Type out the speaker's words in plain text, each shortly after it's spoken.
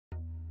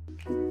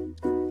Hi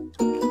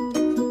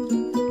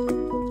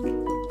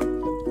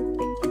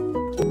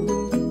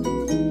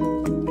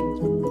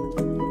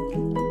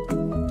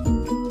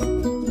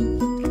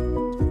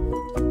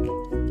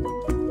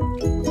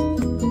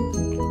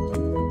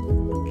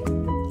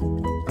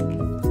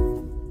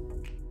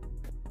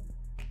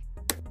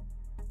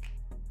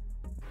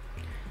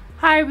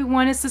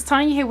everyone, this is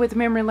Tanya here with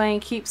Memory Lane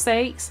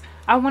Keepsakes.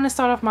 I want to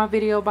start off my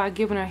video by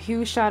giving a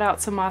huge shout out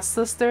to my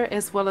sister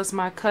as well as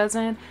my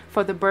cousin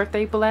for the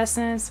birthday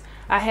blessings.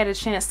 I had a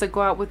chance to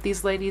go out with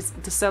these ladies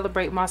to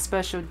celebrate my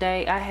special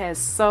day. I had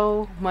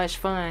so much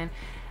fun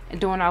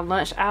during our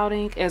lunch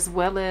outing as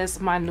well as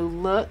my new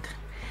look.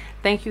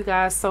 Thank you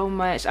guys so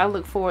much. I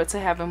look forward to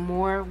having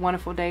more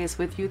wonderful days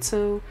with you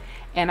too.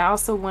 And I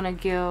also want to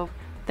give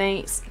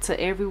thanks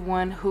to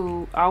everyone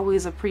who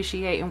always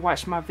appreciate and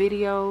watch my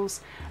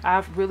videos.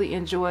 I've really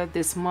enjoyed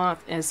this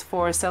month as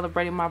far as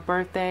celebrating my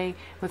birthday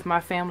with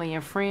my family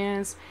and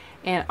friends,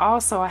 and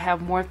also I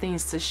have more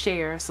things to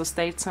share, so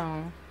stay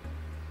tuned.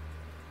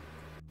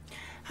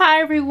 Hi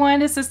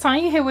everyone, this is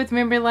Tanya here with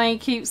Memory Lane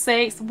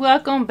Keepsakes.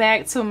 Welcome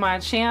back to my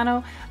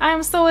channel. I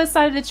am so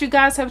excited that you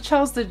guys have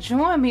chose to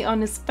join me on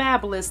this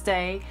fabulous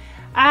day.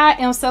 I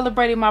am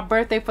celebrating my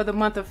birthday for the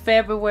month of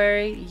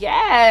February.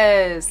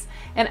 Yes!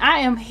 And I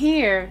am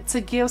here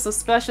to give some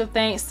special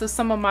thanks to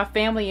some of my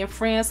family and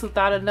friends who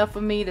thought enough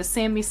of me to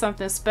send me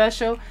something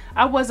special.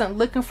 I wasn't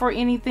looking for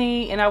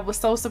anything, and I was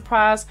so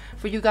surprised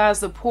for you guys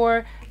to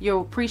pour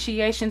your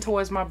appreciation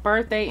towards my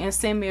birthday and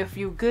send me a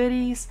few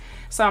goodies.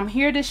 So I'm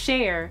here to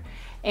share,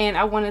 and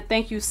I want to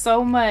thank you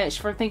so much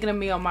for thinking of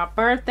me on my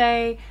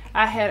birthday.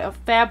 I had a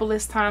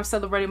fabulous time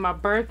celebrating my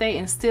birthday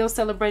and still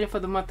celebrating for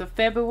the month of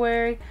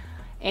February.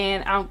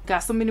 And I've got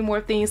so many more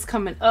things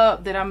coming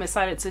up that I'm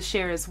excited to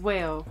share as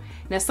well.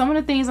 Now, some of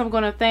the things I'm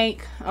going to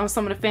thank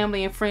some of the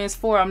family and friends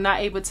for, I'm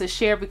not able to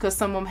share because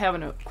some of them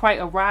haven't quite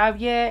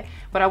arrived yet.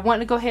 But I want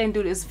to go ahead and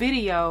do this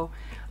video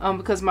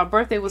because my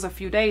birthday was a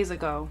few days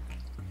ago.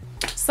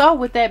 So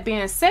with that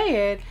being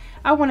said,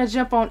 I want to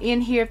jump on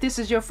in here. If this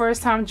is your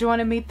first time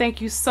joining me,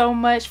 thank you so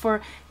much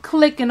for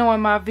clicking on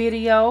my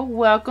video.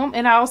 Welcome.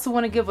 And I also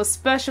want to give a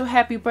special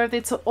happy birthday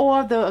to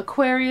all the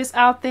Aquarius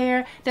out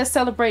there that's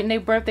celebrating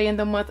their birthday in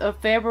the month of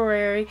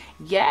February.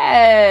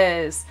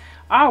 Yes.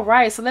 All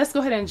right, so let's go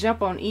ahead and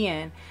jump on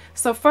in.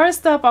 So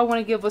first up, I want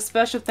to give a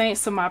special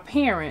thanks to my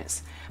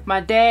parents. My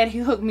dad, he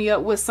hooked me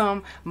up with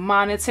some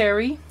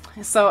monetary,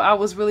 so I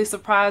was really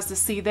surprised to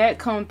see that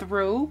come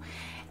through.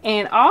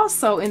 And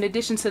also, in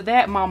addition to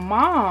that, my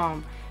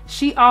mom,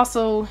 she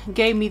also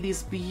gave me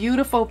these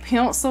beautiful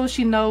pencils.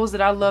 She knows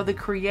that I love to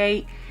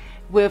create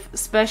with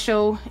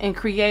special and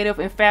creative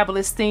and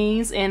fabulous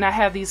things. And I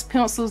have these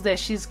pencils that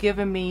she's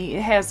given me.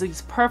 It has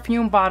these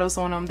perfume bottles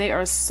on them. They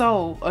are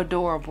so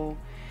adorable.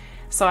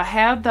 So I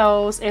have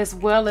those, as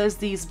well as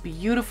these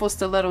beautiful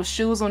stiletto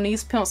shoes on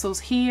these pencils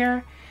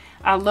here.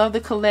 I love to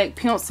collect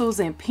pencils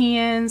and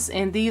pens,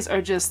 and these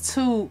are just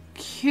too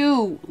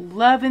cute.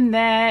 Loving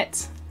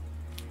that.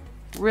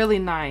 Really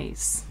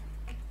nice.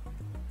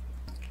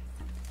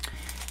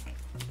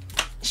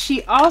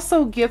 She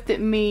also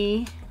gifted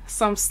me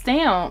some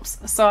stamps.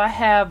 So I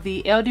have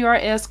the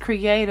LDRS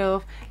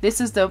Creative. This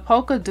is the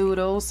Polka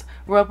Doodles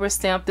rubber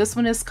stamp. This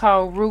one is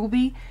called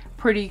Ruby.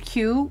 Pretty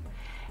cute.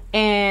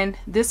 And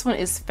this one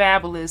is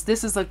fabulous.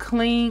 This is a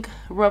clean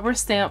rubber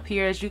stamp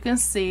here, as you can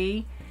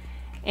see.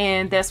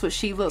 And that's what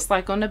she looks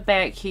like on the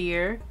back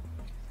here.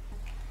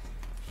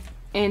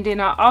 And then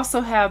I also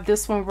have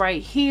this one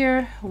right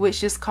here,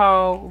 which is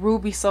called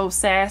Ruby So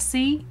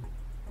Sassy.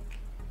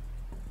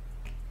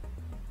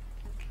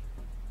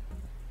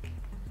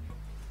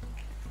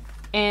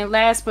 And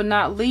last but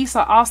not least,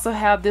 I also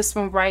have this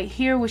one right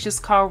here, which is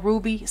called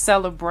Ruby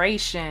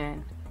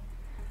Celebration.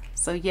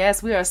 So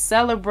yes, we are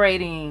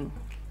celebrating.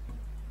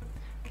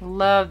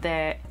 Love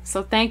that.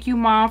 So thank you,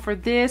 Mom, for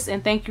this,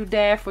 and thank you,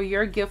 Dad, for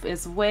your gift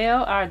as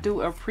well. I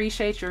do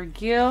appreciate your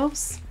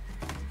gifts.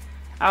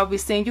 I'll be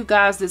seeing you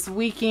guys this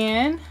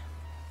weekend.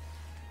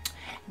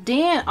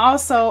 Then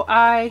also,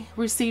 I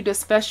received a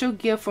special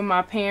gift from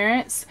my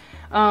parents,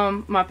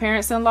 my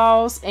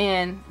parents-in-laws,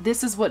 and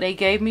this is what they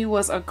gave me,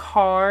 was a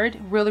card.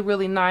 Really,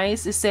 really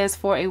nice. It says,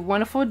 for a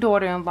wonderful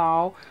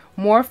daughter-in-law,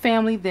 more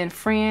family than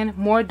friend,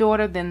 more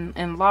daughter than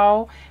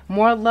in-law,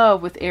 more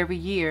love with every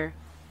year.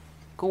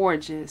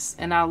 Gorgeous.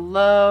 And I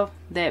love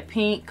that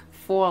pink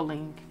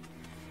foiling.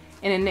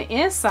 And in the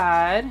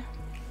inside,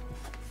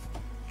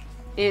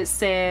 it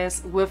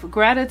says, with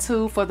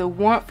gratitude for the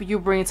warmth you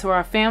bring to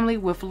our family,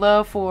 with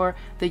love for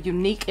the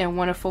unique and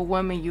wonderful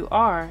woman you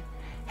are.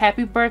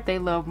 Happy birthday,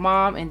 love,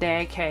 Mom and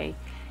Dad K.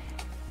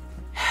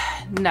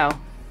 No.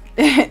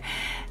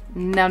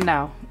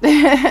 No.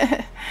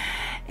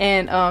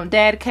 And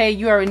Dad K,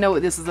 you already know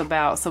what this is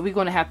about, so we're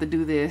going to have to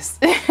do this.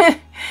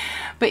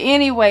 But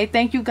anyway,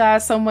 thank you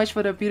guys so much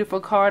for the beautiful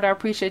card. I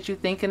appreciate you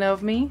thinking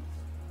of me.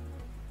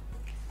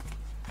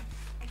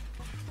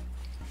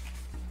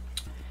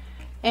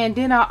 And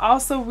then I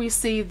also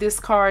received this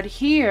card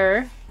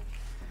here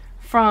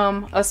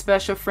from a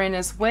special friend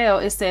as well.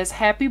 It says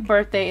happy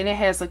birthday, and it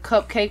has a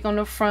cupcake on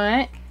the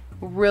front.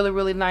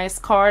 Really nice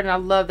card, and I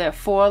love that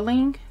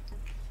foiling.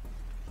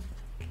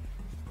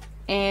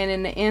 And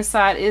in the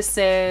inside it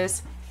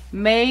says,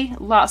 "May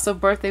lots of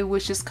birthday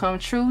wishes come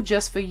true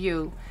just for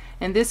you."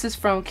 And this is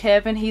from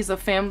Kevin. He's a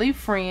family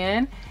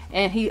friend,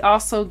 and he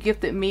also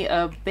gifted me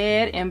a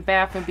Bed and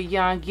Bath and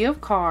Beyond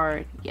gift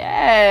card.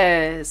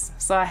 Yes,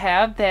 so I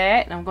have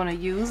that, and I'm going to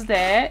use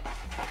that,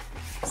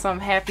 so I'm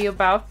happy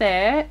about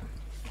that.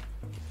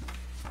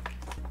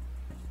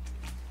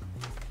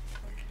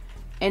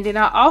 And then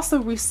I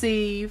also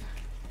received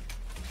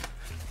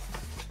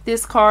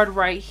this card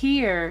right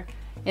here,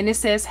 and it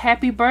says,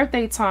 "Happy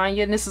birthday,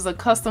 Tanya." And this is a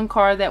custom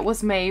card that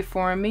was made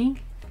for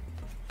me.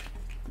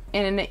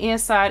 And in the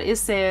inside it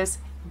says,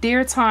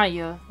 "Dear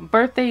Tanya,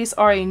 birthdays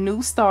are a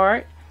new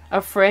start,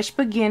 a fresh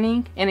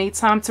beginning, and a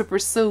time to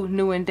pursue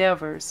new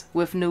endeavors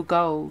with new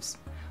goals.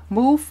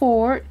 Move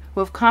forward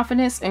with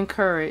confidence and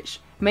courage.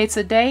 May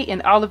today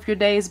and all of your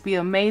days be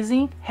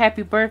amazing.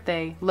 Happy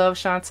birthday. Love,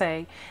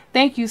 Shantae."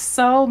 Thank you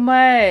so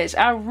much.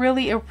 I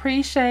really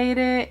appreciate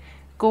it.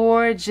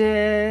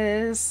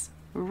 Gorgeous.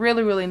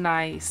 Really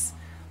nice.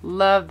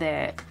 Love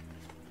that.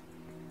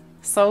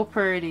 So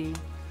pretty.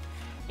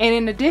 And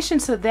in addition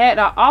to that,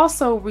 I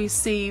also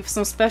received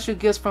some special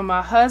gifts from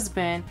my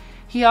husband.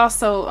 He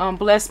also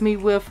blessed me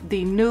with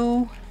the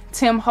new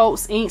Tim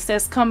Holtz inks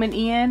that's coming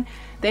in.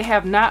 They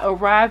have not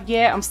arrived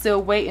yet. I'm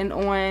still waiting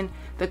on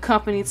the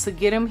company to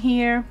get them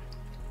here.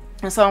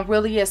 And so I'm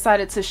really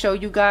excited to show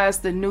you guys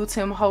the new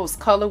Tim Holtz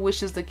color,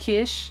 which is the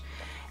Kish.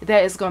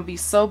 That is going to be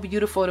so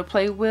beautiful to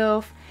play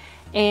with.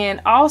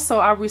 And also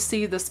I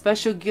received a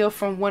special gift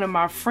from one of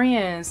my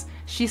friends.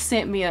 She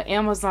sent me an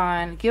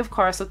Amazon gift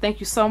card, so thank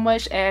you so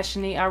much,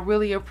 Ashley. I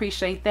really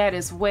appreciate that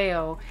as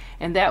well.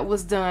 And that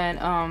was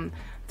done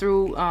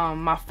through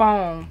my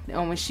phone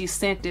when she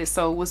sent it,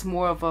 so it was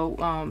more of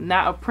a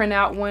not a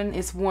printout one,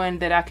 it's one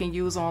that I can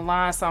use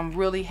online. So I'm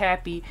really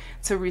happy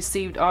to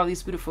receive all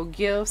these beautiful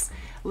gifts.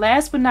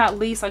 Last but not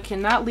least, I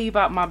cannot leave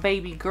out my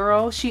baby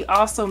girl. She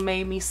also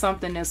made me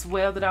something as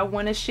well that I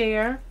want to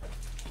share.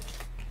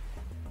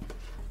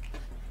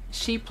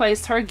 She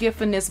placed her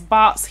gift in this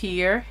box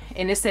here,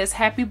 and it says,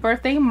 "Happy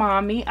birthday,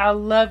 Mommy. I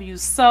love you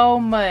so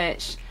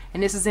much."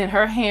 And this is in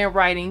her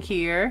handwriting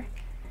here.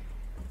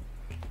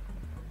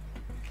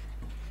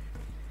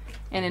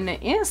 And in the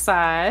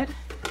inside,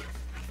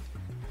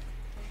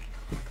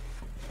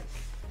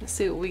 let's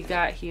see what we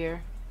got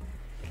here.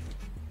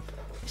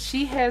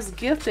 She has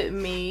gifted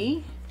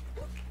me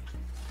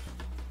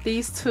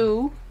these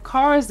two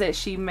cards that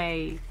she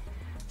made.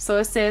 So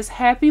it says,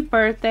 "Happy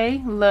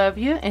birthday, love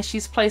you," and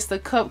she's placed a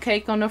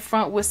cupcake on the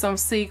front with some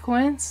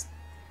sequins.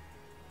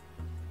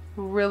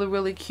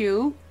 Really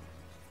cute.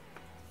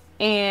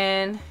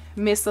 And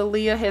Miss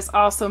Aaliyah has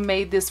also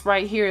made this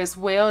right here as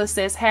well. It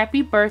says,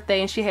 "Happy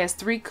birthday," and she has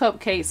 3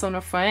 cupcakes on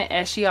the front,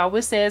 as she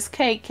always says,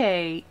 "Cake."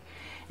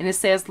 And it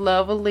says,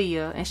 "Love,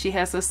 Aaliyah," and she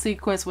has a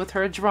sequence with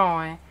her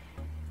drawing.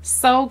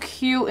 So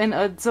cute and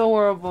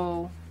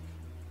adorable.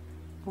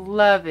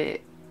 Love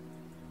it.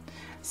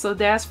 So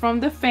that's from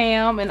the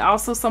fam and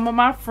also some of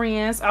my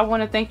friends. I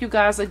want to thank you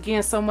guys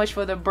again so much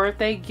for the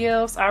birthday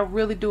gifts. I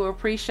really do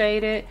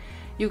appreciate it.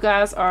 You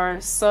guys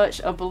are such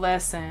a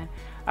blessing.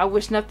 I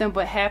wish nothing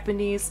but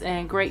happiness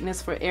and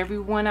greatness for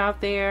everyone out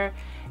there,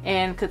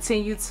 and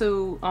continue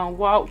to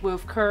walk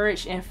with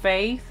courage and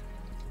faith,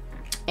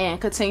 and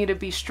continue to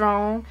be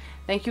strong.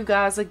 Thank you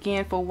guys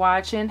again for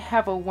watching.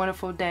 Have a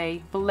wonderful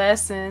day.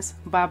 Blessings.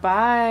 Bye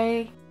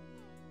bye.